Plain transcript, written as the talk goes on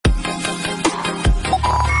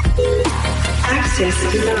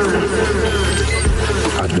Access denied.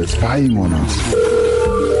 Are they spying on us?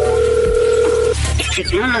 Is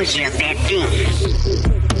technology a bad thing?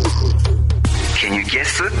 Can you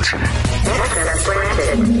guess it? Access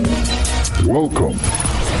granted. Welcome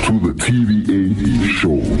to the TVA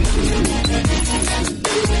show.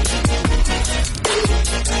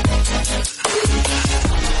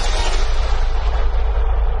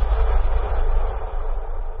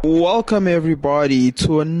 Welcome everybody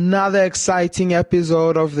to another exciting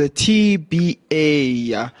episode of the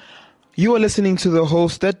TBA. You are listening to the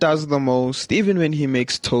host that does the most, even when he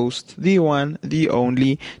makes toast, the one, the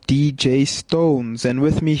only, DJ Stones. And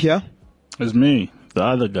with me here it's me, the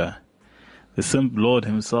other guy, the Simp Lord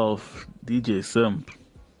himself, DJ Simp.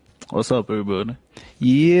 What's up, everybody?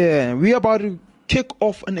 Yeah, we're about to kick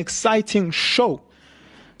off an exciting show.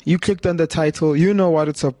 You clicked on the title, you know what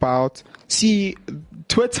it's about. See,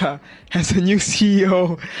 Twitter has a new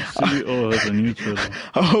CEO. CEO has a new Twitter.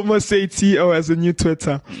 I almost say CEO has a new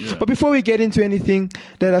Twitter. Yeah. But before we get into anything,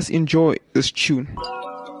 let us enjoy this tune.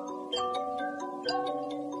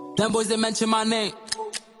 Them boys, they mention my name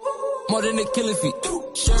more than they killing feet.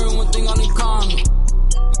 Sharing one thing on the common.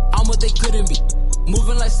 I'm what they couldn't be.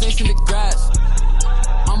 Moving like snakes in the grass.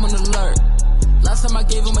 I'm on alert. Last time I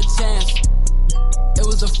gave them a chance, it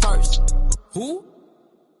was the first. Who?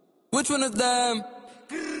 Which one of them?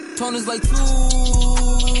 Tone is like 2.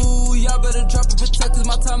 Y'all better drop and protect cause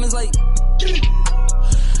my time is like.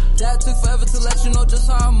 Dad took forever to let you know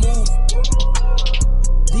just how I move.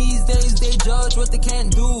 These days they judge what they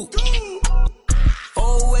can't do.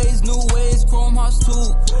 Always new ways, Chrome Hearts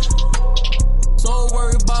too. So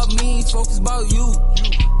worried about me, focus about you.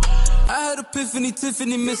 I had Epiphany,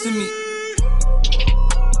 Tiffany missing me.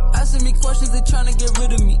 Asking me questions, they trying to get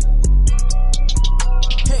rid of me.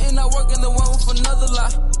 Hating not working, the one with another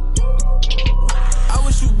lie. I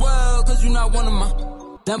wish you well, cause you not one of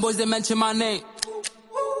mine. Them boys, they mention my name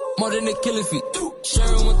more than they killing feet.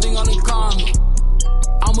 Sharing one thing on the common.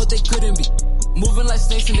 I'm what they couldn't be. Moving like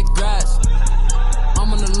snakes in the grass.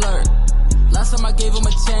 I'm on alert. Last time I gave them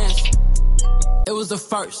a chance, it was the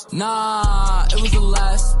first. Nah, it was the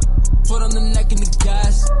last. Foot on the neck in the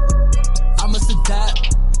gas. I must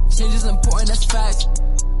adapt. Change is important, that's facts.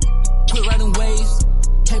 Quit riding waves.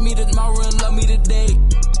 Hate me tomorrow and love me today.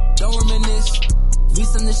 Don't reminisce. We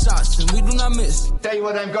send the shots and we do not miss. Tell you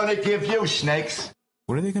what I'm gonna give you, snakes.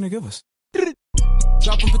 What are they gonna give us?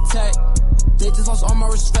 Drop and protect. They just lost all my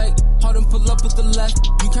respect. Hard and pull up with the left.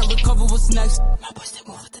 You can't recover what's next. My boys, they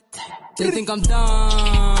move with the tech. They think I'm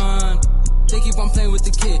done. They keep on playing with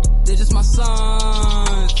the kid. They just my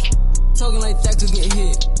sons. Talking like that could get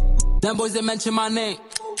hit. Them boys, they mention my name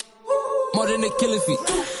more than they killing feet.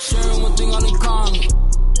 Sharing one thing on the common.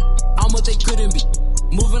 I'm what they couldn't be.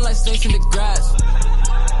 Moving like snakes in the grass.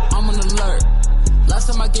 I'm on alert. Last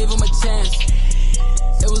time I gave them a chance,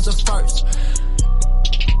 it was the first.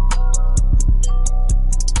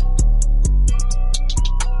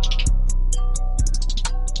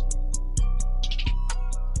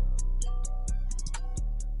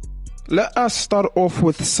 Let us start off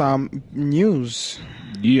with some news.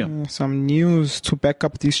 Yeah. Some news to back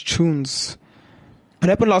up these tunes. What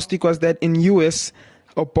happened last week was that in US,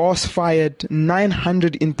 a boss fired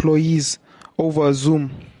 900 employees over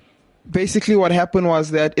Zoom. Basically what happened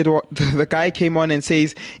was that the guy came on and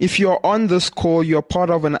says, if you're on this call, you're part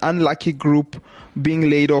of an unlucky group being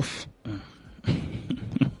laid off.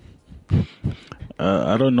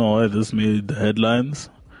 I don't know why this made the headlines.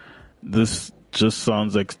 This just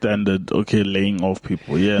sounds like standard, okay, laying off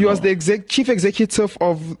people. Yeah, he was the chief executive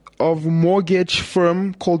of mortgage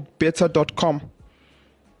firm called Better.com.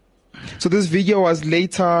 So this video was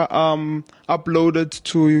later uploaded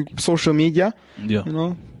to social media. Yeah.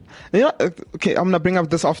 Okay, I'm going to bring up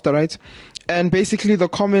this after, right? And basically the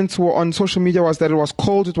comments were on social media was that it was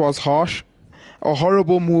cold, it was harsh, a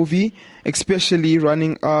horrible movie, especially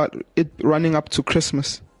running up to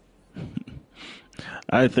Christmas.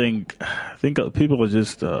 I think people are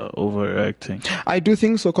just overreacting. I do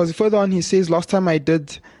think so, because further on he says, last time I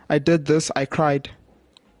did this, I cried.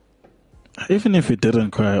 Even if he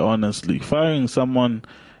didn't cry, honestly, firing someone,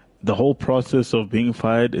 the whole process of being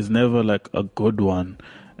fired is never like a good one.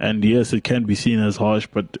 And yes, it can be seen as harsh,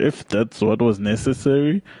 but if that's what was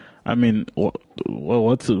necessary, I mean, what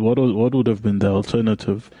would have been the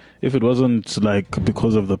alternative? If it wasn't like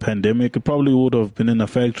because of the pandemic, it probably would have been in a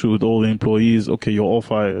factory with all the employees. Okay, you're all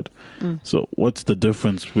fired. So what's the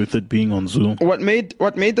difference with it being on Zoom? What made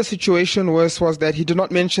the situation worse was that he did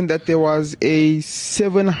not mention that there was a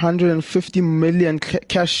 750 million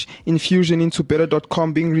cash infusion into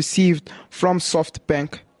Better.com being received from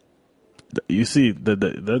SoftBank. You see,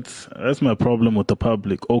 that's my problem with the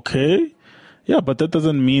public. Okay, yeah, but that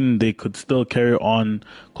doesn't mean they could still carry on.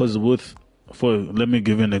 Because let me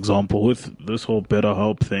give you an example with this whole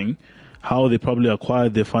BetterHelp thing. How they probably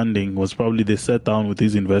acquired their funding was probably they sat down with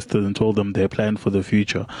these investors and told them their plan for the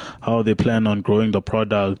future, how they plan on growing the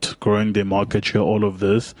product, growing their market share, all of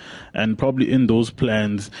this. And probably in those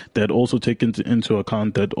plans, they had also taken into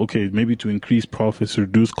account that, okay, maybe to increase profits,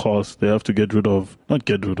 reduce costs, they have to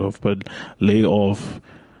but lay off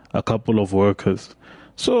a couple of workers.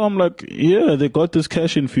 So I'm like, yeah, they got this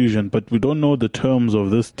cash infusion, but we don't know the terms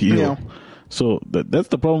of this deal. Yeah. So that's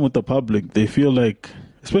the problem with the public. They feel like,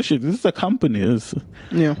 especially this is a company. It's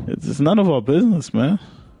none of our business, man.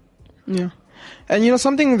 Yeah. And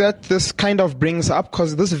something that this kind of brings up,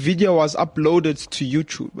 because this video was uploaded to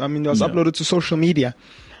YouTube. I mean, it was uploaded to social media.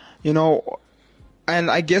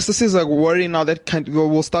 And I guess this is a worry now that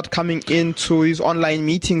will start coming into these online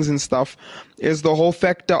meetings and stuff, is the whole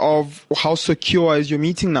factor of how secure is your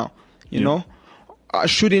meeting now, you know?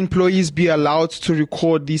 Should employees be allowed to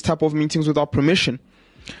record these type of meetings without permission?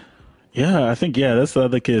 Yeah, I think, that's the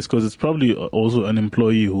other case, because it's probably also an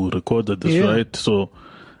employee who recorded this, right? So,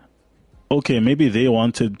 okay, maybe they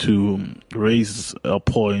wanted to raise a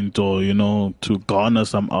point or, to garner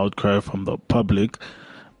some outcry from the public.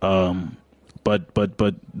 But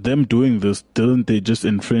them doing this, didn't they just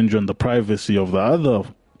infringe on the privacy of the other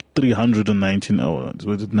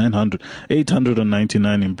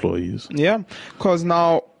 899 employees? Yeah, because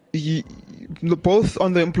now, both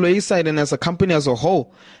on the employee side and as a company as a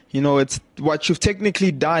whole, it's what you've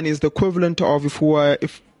technically done is the equivalent of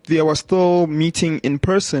if they were still meeting in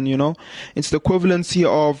person, it's the equivalency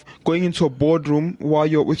of going into a boardroom while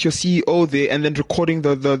you're with your CEO there and then recording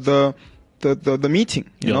the meeting,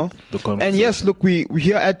 you know. And yes, look, we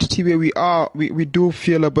here at TBA we do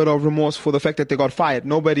feel a bit of remorse for the fact that they got fired.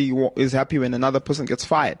 Nobody is happy when another person gets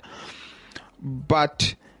fired,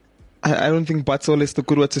 but I don't think "but's" always the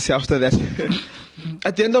good word to say after that.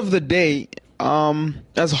 At the end of the day,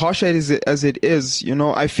 as harsh as it is,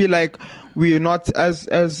 I feel like we're not as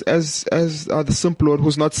the simp lord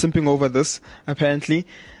who's not simping over this. Apparently,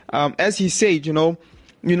 as he said, you're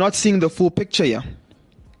not seeing the full picture here.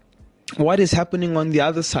 What is happening on the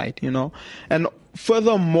other side, and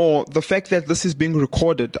furthermore, the fact that this is being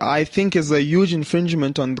recorded, I think, is a huge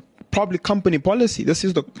infringement on the public company policy. This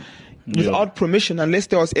is without permission, unless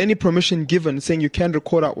there was any permission given saying you can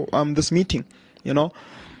record this meeting, it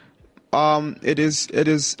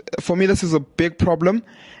is for me, this is a big problem.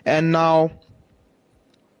 And now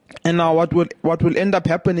what will end up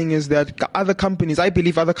happening is that I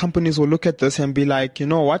believe other companies will look at this and be like, you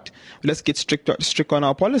know what, let's get strict on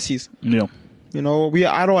our policies. I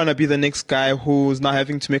don't want to be the next guy who's now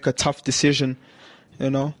having to make a tough decision,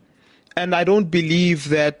 and I don't believe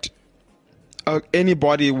that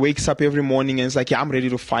anybody wakes up every morning and is like, I'm ready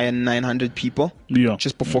to fire 900 people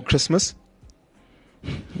just before Christmas,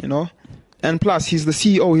 And plus, he's the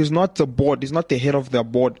CEO. He's not the board. He's not the head of their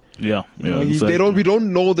board. Exactly. We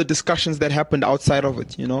don't know the discussions that happened outside of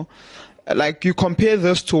it. Like you compare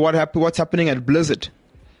this to what's happening at Blizzard.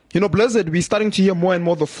 Blizzard, we're starting to hear more and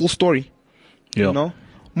more the full story.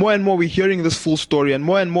 More and more we're hearing this full story, and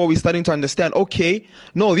more we're starting to understand. Okay,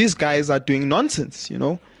 no, these guys are doing nonsense.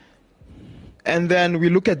 And then we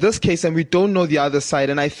look at this case and we don't know the other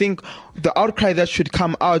side. And I think the outcry that should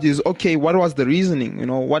come out is, okay, what was the reasoning?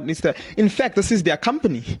 What needs to... In fact, this is their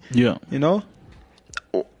company. I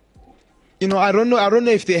don't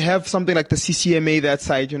know if they have something like the CCMA that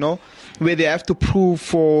side, where they have to prove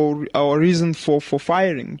for a reason for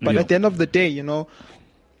firing. But at the end of the day,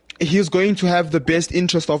 he's going to have the best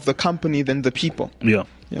interest of the company than the people.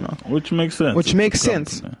 Which makes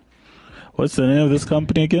sense. What's the name of this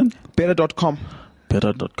company again? Better.com.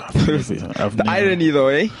 Better.com. The irony, though,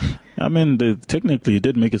 eh? I mean, they technically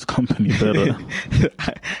did make his company better.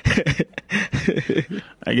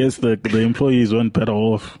 I guess the employees went better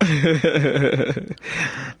off. I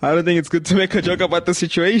don't think it's good to make a joke about the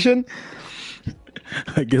situation.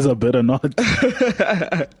 I guess I better not.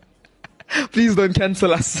 Please don't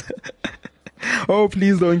cancel us. Oh,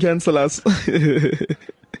 please don't cancel us.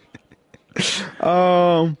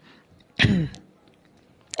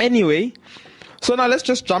 Anyway, so now let's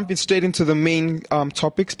just jump straight into the main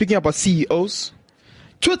topic. Speaking about CEOs,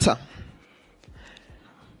 Twitter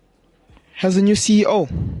has a new CEO.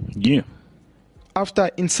 Yeah.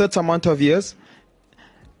 After insert amount of years.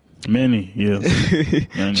 Many years.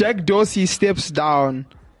 Jack Dorsey steps down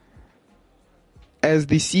as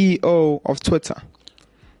the CEO of Twitter.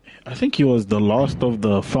 I think he was the last of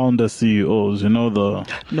the founder CEOs,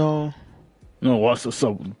 No. No, was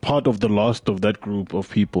so part of the last of that group of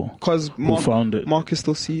people Because who found it. Mark is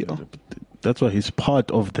still CEO. That's why he's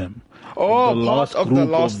part of them. Oh, The part of the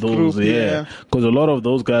last group. Yeah. Because a lot of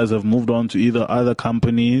those guys have moved on to either other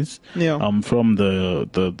companies, Yeah. from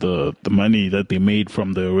the money that they made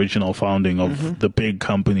from the original founding of the big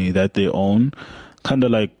company that they own. Kind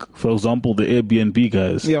of like, for example, the Airbnb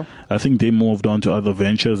guys. Yeah. I think they moved on to other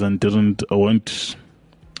ventures and weren't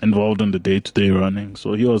involved in the day-to-day running.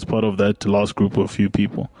 So he was part of that last group of few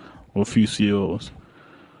people, or few CEOs.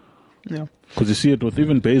 Yeah. Because you see it with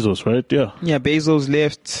even Bezos, right? Yeah. Yeah, Bezos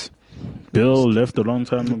left. Bill left a long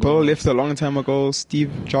time ago. Bill left a long time ago.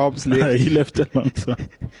 Steve Jobs left. He left a long time.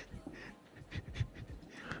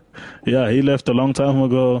 Yeah, he left a long time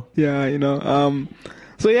ago. Yeah,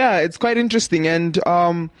 so yeah, it's quite interesting. And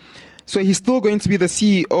so he's still going to be the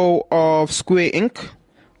CEO of Square Inc.,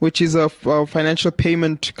 which is a financial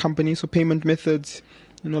payment company, so payment methods,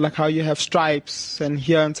 like how you have Stripes, and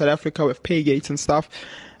here in South Africa we have Paygate and stuff.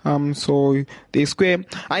 So they Square.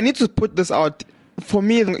 I need to put this out. For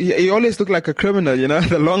me, he always looked like a criminal,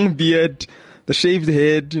 the long beard, the shaved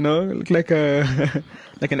head, look like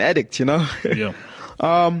like an addict, Yeah.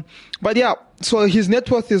 But yeah, so his net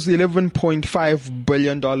worth is $11.5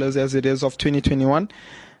 billion as it is of 2021.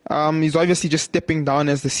 He's obviously just stepping down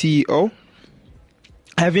as the CEO.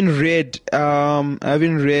 I haven't read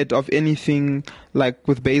of anything like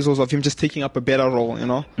with Bezos of him just taking up a better role,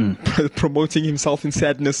 promoting himself in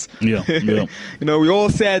sadness. Yeah, yeah. We all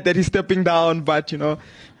sad that he's stepping down, but have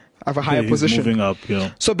a higher He's position. moving up,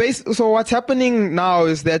 yeah. So what's happening now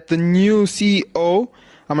is that the new CEO,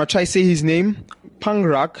 I'm gonna try to say his name,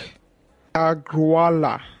 Pangrag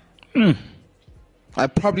Agrawala. I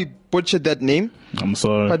probably butchered that name. I'm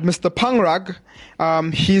sorry. But Mr. Pangrag,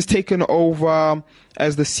 he's taken over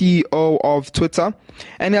as the CEO of Twitter,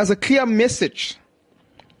 and he has a clear message.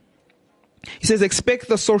 He says, expect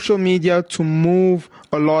the social media to move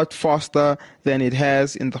a lot faster than it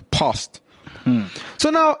has in the past. So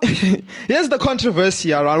now, here's the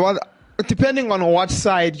controversy around, depending on what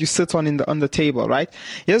side you sit on the table, right?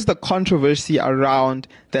 Here's the controversy around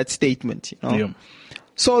that statement. Yeah.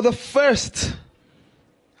 So the first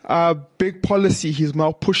big policy he's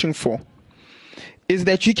now pushing for is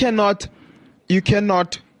that you cannot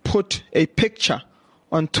put a picture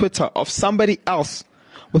on Twitter of somebody else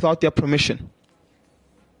without their permission.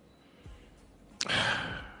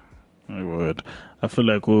 My word. I feel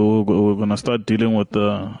like we're going to start dealing with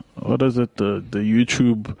the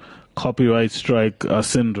YouTube copyright strike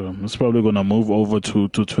syndrome. It's probably going to move over to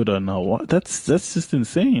Twitter now. What? That's just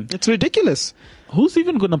insane. It's ridiculous. Who's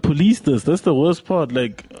even going to police this? That's the worst part.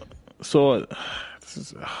 Because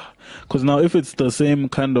now if it's the same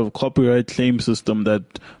kind of copyright claim system that,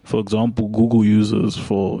 for example, Google uses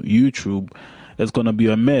for YouTube, it's going to be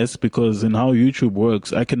a mess, because in how YouTube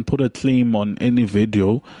works, I can put a claim on any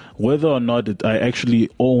video, whether or not I actually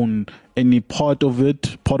own any part of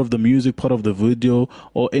it, part of the music, part of the video,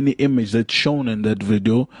 or any image that's shown in that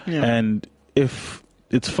video. Yeah. And if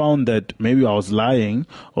it's found that maybe I was lying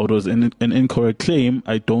or it was an incorrect claim,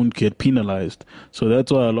 I don't get penalized. So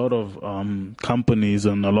that's why a lot of companies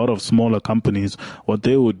and a lot of smaller companies, what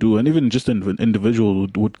they would do, and even just an individual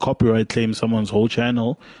would copyright claim someone's whole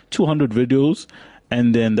channel, 200 videos,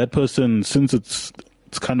 and then that person, since it's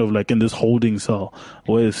kind of like in this holding cell,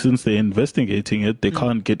 where since they're investigating it, they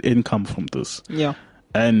can't get income from this. Yeah.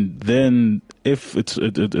 And then if it's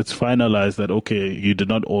finalized that, okay, you did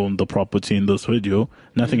not own the property in this video,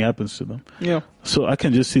 nothing happens to them. Yeah. So I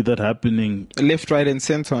can just see that happening Left, right, and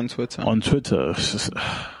center on Twitter.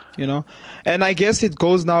 And I guess it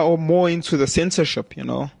goes now more into the censorship, If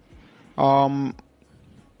I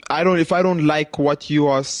don't like what you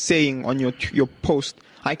are saying on your post,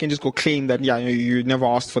 I can just go claim that, you never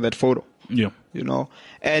asked for that photo. Yeah.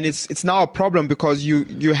 And it's now a problem, because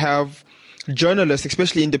you have journalists,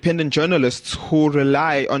 especially independent journalists, who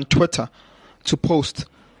rely on Twitter to post.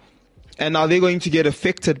 And are they going to get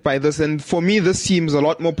affected by this? And for me, this seems a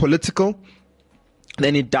lot more political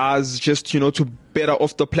than it does just, to better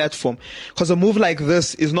off the platform. Because a move like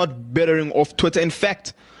this is not bettering off Twitter. In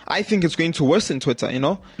fact, I think it's going to worsen Twitter,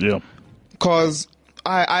 Yeah. Because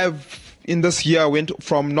I've, in this year, went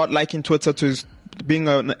from not liking Twitter to being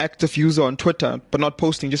an active user on Twitter, but not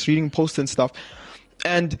posting, just reading posts and stuff.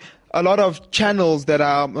 And a lot of channels that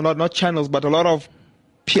are not channels, but a lot of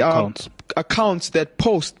accounts that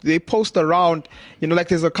they post around, like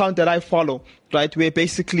there's an account that I follow, right, where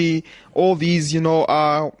basically all these,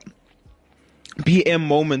 are BM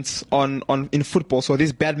moments in football. So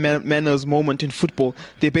this bad manners moment in football,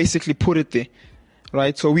 they basically put it there.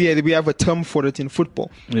 right? So we have a term for it in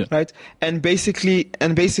football, Yeah. right? And basically,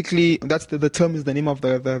 that's the term is the name of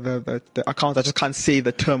the account. I just can't say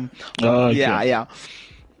the term. Okay. Yeah.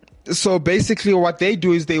 So basically, what they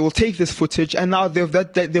do is they will take this footage, and now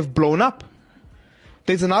they've blown up.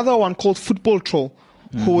 There's another one called Football Troll,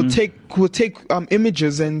 who will take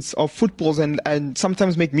images of footballs and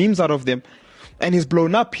sometimes make memes out of them, and he's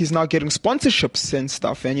blown up. He's now getting sponsorships and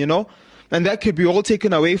stuff, and and that could be all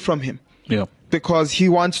taken away from him. Yeah. Because he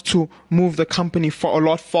wants to move the company for a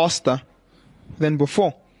lot faster than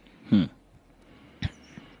before.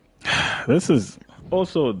 This is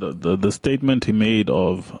also the statement he made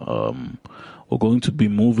of we're going to be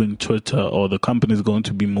moving Twitter, or the company is going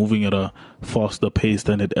to be moving at a faster pace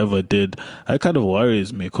than it ever did. That kind of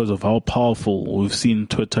worries me because of how powerful we've seen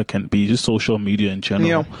Twitter can be, just social media in general.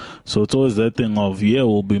 Yeah. So it's always that thing of,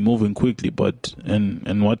 we'll be moving quickly, but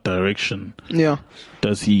in what direction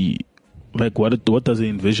does he, what does he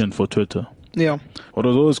envision for Twitter? Yeah. What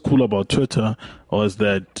was always cool about Twitter was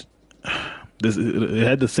that it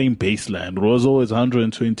had the same baseline. It was always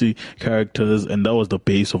 120 characters, and that was the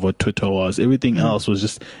base of what Twitter was. Everything else was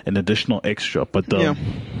just an additional extra. But the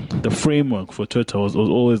framework for Twitter was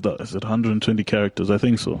always is it 120 characters? I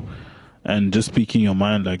think so. And just speaking your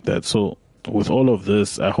mind like that. So with all of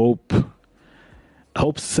this, I hope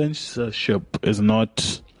censorship is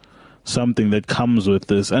not something that comes with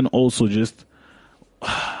this, and also just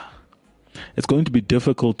it's going to be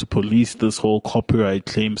difficult to police this whole copyright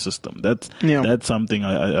claim system. That's something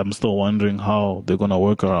I'm still wondering how they're going to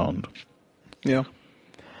work around. Yeah.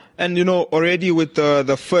 And, already with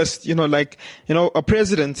the first, a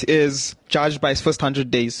president is judged by his first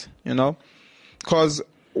 100 days, because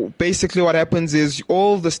basically what happens is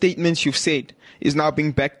all the statements you've said is now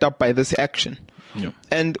being backed up by this action. Yeah.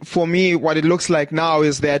 And for me, what it looks like now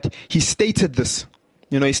is that he stated this.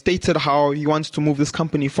 He stated how he wants to move this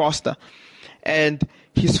company faster. And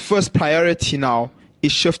his first priority now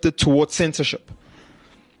is shifted towards censorship.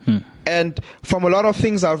 And from a lot of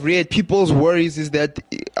things I've read, people's worries is that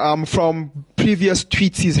from previous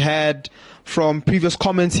tweets he's had, from previous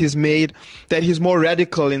comments he's made, that he's more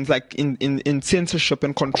radical in censorship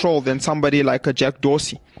and control than somebody like a Jack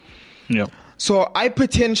Dorsey. Yeah. So I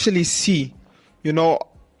potentially see,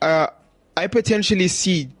 the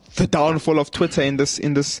downfall of Twitter in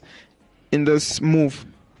this move.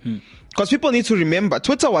 Because people need to remember,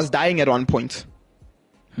 Twitter was dying at one point.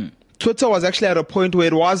 Twitter was actually at a point where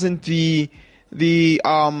it wasn't the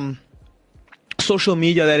social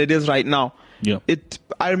media that it is right now. Yeah.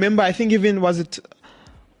 I remember, I think even, was it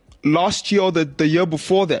last year or the year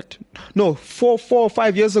before that? No, 4 or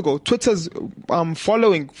 5 years ago, Twitter's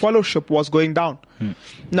followership was going down.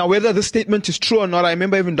 Now, whether this statement is true or not, I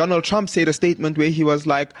remember even Donald Trump said a statement where he was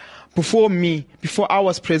like, before I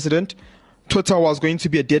was president, Twitter was going to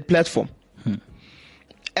be a dead platform.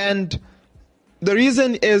 And the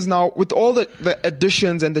reason is now, with all the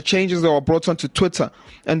additions and the changes that were brought onto Twitter,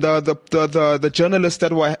 and the journalists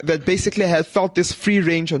that basically had felt this free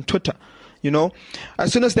range on Twitter,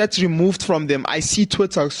 as soon as that's removed from them, I see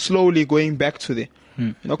Twitter slowly going back to there.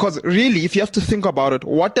 Because really, if you have to think about it,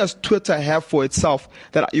 what does Twitter have for itself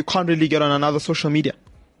that you can't really get on another social media?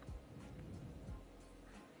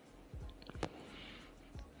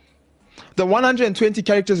 The 120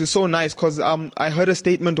 characters is so nice because I heard a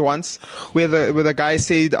statement once where the guy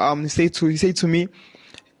said he said to me,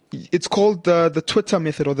 it's called the Twitter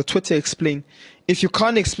method, or the Twitter explain. If you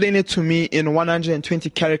can't explain it to me in 120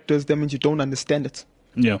 characters, that means you don't understand it.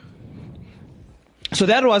 Yeah. So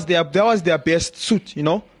that was their best suit,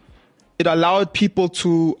 It allowed people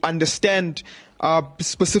to understand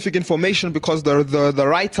specific information because the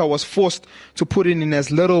writer was forced to put it in as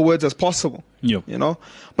little words as possible. Yep.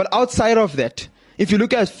 But outside of that, if you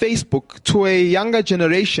look at Facebook, to a younger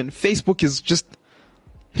generation, Facebook is just,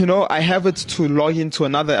 I have it to log into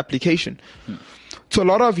another application. To a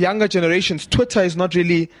lot of younger generations, Twitter is not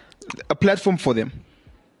really a platform for them.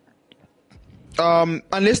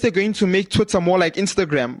 Unless they're going to make Twitter more like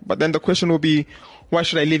Instagram, but then the question will be, why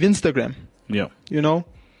should I leave Instagram? Yeah.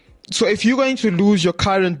 So if you're going to lose your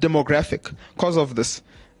current demographic because of this,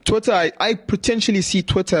 Twitter, I potentially see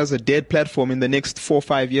Twitter as a dead platform in the next 4 or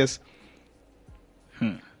 5 years.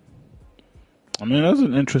 I mean, that's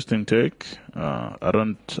an interesting take. I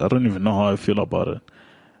don't even know how I feel about it.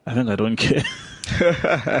 I think I don't care.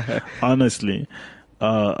 Honestly,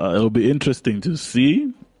 it'll be interesting to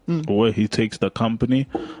see where he takes the company.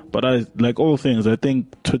 But like all things, I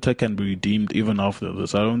think Twitter can be redeemed even after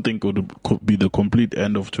this. I don't think it would be the complete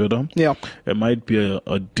end of Twitter. Yeah. It might be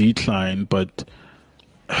a decline, but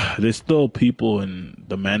there's still people in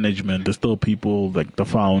the management, there's still people like the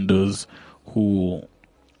founders who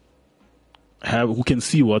can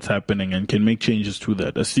see what's happening and can make changes to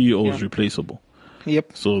that. A CEO is replaceable.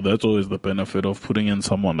 Yep. So that's always the benefit of putting in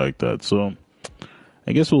someone like that. So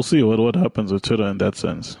I guess we'll see what happens with Twitter in that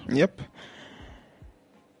sense. Yep.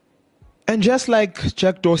 And just like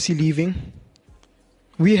Jack Dorsey leaving,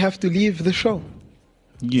 we have to leave the show.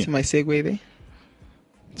 Yeah. See my segue there?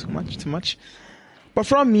 Too much. But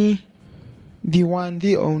from me, the one,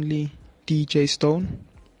 the only DJ Stone,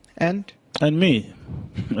 and me,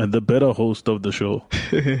 and the better host of the show,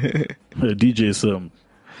 DJ Sam.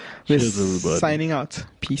 we're Cheers, everybody. signing out.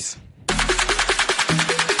 Peace.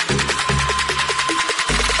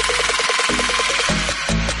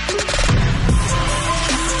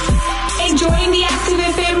 Enjoying the Active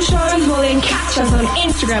FM shows? Well, then catch us on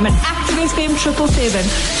Instagram at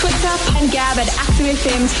ActiveFM777, Twitter and Gab at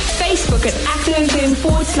ActiveFM, Facebook at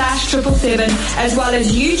ActiveFM/777, as well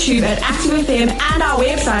as YouTube at ActiveFM and our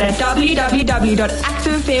website at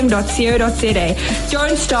www.activefm.co.za.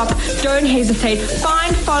 Don't stop, don't hesitate.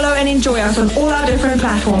 Find, follow and enjoy us on all our different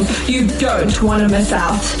platforms. You don't want to miss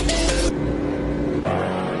out.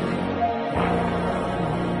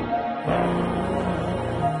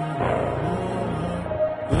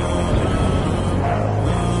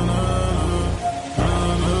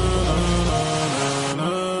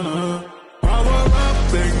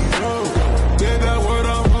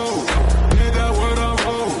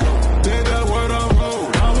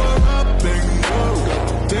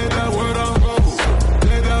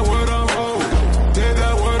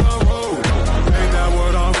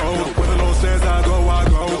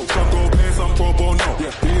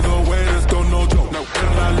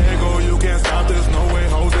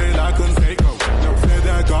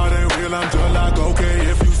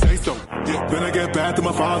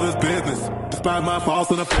 My faults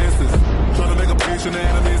and offenses. Trying to make a patient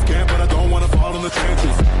enemies camp, but I don't want to fall in the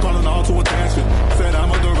trenches. Calling all to attention. Said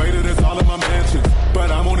I'm underrated, it's all in my mentions. But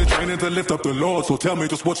I'm only training to lift up the Lord, so tell me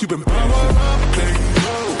just what you've been doing.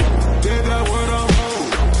 Did that word on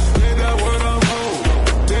hold. Did that word on hold.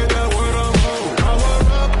 Did that word on hold. Power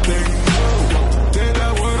up, did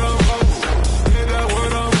that word on hold. Did that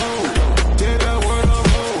word on hold. Did that word on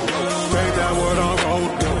hold. Take that word on hold.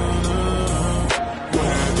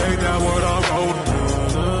 Take that word on hold.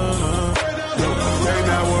 Take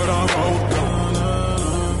that word on hold.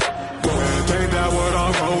 Take that word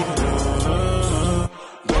on hold.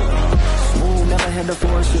 Smooth, never had to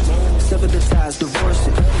force it. Sever the ties, divorce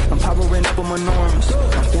it. I'm powering up on my norms.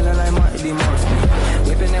 I'm feeling like Marty D. Morphin.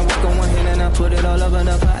 Whipping that work on one hand and I put it all over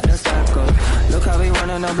the pot. That's taco. Look how we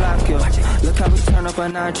running the block, yo. Look how we turn up a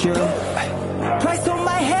notch, yo. Price on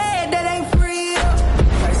my head, that ain't free.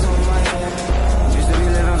 Price on my head. Used to be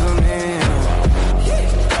living for me.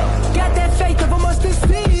 Got that faith of a mustard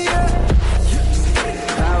seed.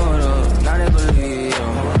 Power up, not a believe.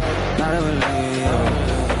 Not a believe.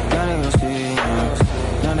 Now they gon' see.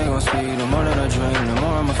 Now they gon' speed. The more that I drink, the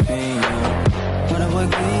more I'm a fiend. What a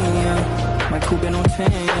green, yeah. My coupe been on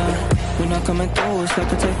 10, yeah. When I'm coming through, it's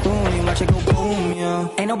like a typhoon. You watch it go boom, yeah.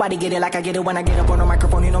 Ain't nobody get it like I get it when I get up on the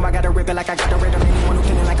microphone. You know I gotta rip it like I got the rhythm. Anyone who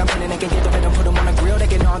feeling like I'm feeling, they can get the rhythm. Put them on the grill, they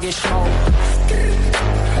can all get smoked.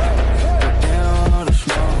 Down on the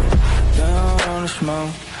smoke. Down on the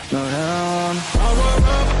smoke. Go down.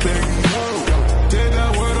 Power up,